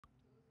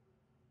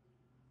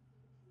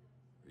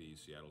the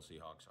Seattle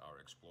Seahawks are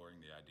exploring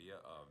the idea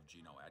of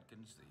Geno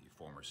Atkins, the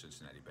former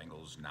Cincinnati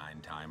Bengals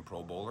 9-time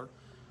Pro Bowler.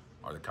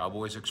 Are the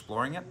Cowboys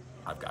exploring it?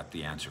 I've got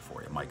the answer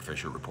for you. Mike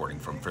Fisher reporting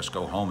from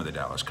Frisco, home of the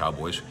Dallas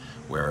Cowboys,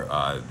 where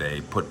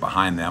they put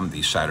behind them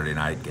the Saturday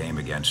night game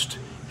against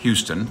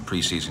Houston,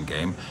 preseason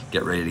game,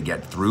 get ready to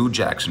get through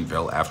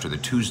Jacksonville after the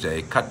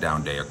Tuesday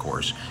cut-down day, of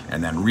course,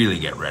 and then really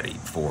get ready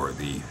for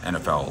the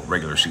NFL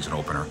regular season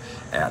opener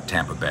at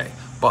Tampa Bay.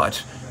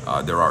 But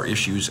there are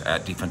issues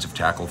at defensive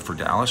tackle for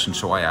Dallas, and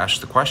so I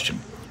asked the question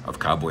of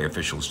Cowboy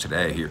officials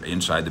today here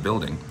inside the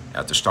building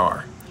at the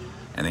Star,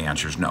 and the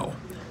answer is no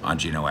on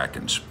Geno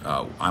Atkins.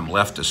 I'm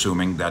left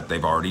assuming that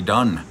they've already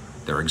done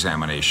their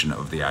examination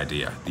of the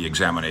idea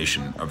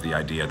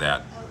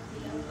that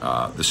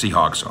the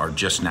Seahawks are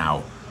just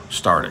now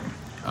starting.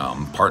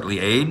 Partly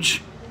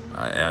age,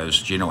 as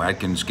Geno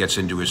Atkins gets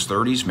into his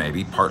 30s,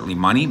 maybe partly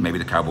money. Maybe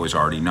the Cowboys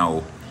already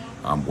know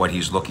what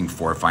he's looking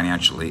for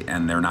financially,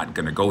 and they're not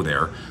going to go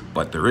there.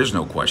 But there is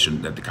no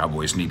question that the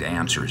Cowboys need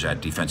answers at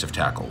defensive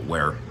tackle,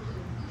 where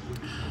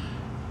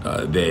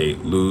they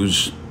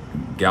lose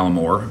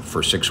Gallimore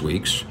for 6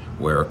 weeks,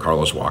 where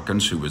Carlos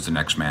Watkins, who was the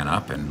next man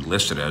up and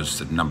listed as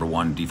the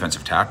 #1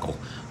 defensive tackle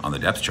on the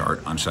depth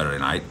chart on Saturday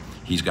night,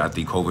 he's got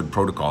the COVID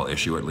protocol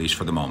issue, at least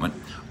for the moment.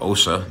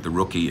 Osa, the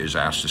rookie, is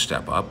asked to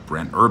step up.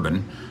 Brent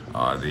Urban,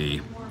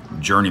 the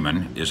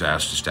journeyman, is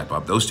asked to step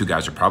up. Those two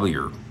guys are probably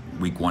your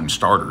week 1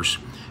 starters.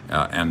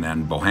 And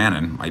then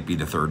Bohannon might be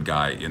the third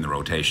guy in the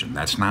rotation.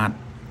 That's not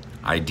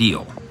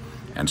ideal.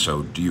 And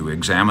so do you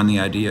examine the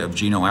idea of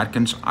Geno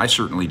Atkins? I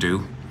certainly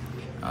do.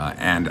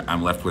 And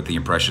I'm left with the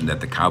impression that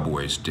the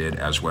Cowboys did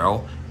as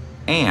well.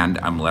 And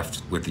I'm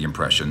left with the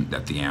impression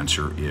that the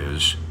answer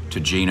is, to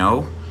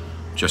Geno,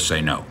 just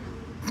say no.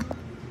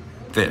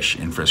 Fish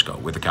in Frisco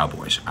with the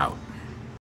Cowboys out.